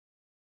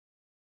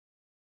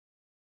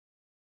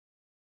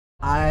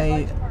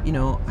I,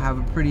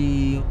 have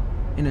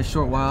in a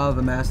short while, I've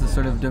amassed a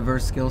sort of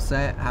diverse skill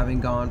set,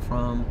 having gone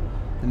from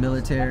the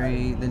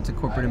military, then to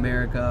corporate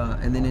America,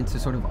 and then into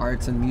sort of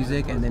arts and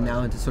music, and then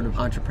now into sort of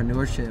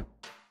entrepreneurship.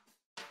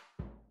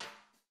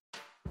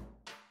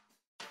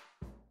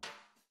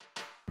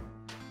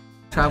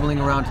 Traveling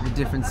around to the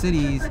different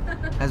cities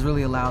has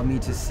really allowed me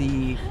to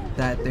see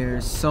that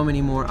there's so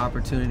many more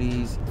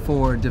opportunities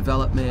for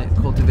development,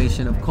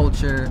 cultivation of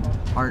culture,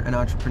 art, and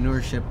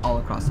entrepreneurship all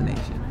across the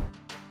nation.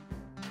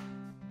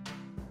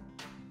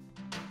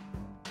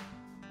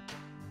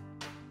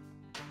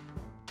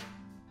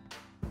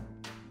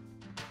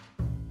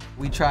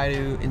 We try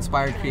to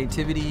inspire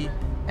creativity,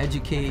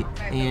 educate,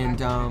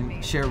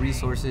 and share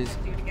resources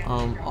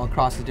all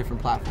across the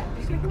different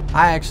platforms.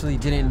 I actually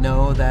didn't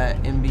know that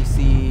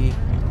NBC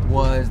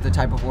was the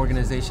type of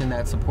organization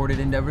that supported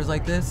endeavors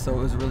like this, so it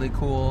was really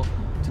cool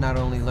to not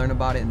only learn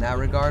about it in that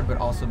regard, but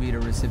also be the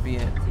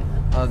recipient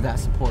of that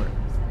support.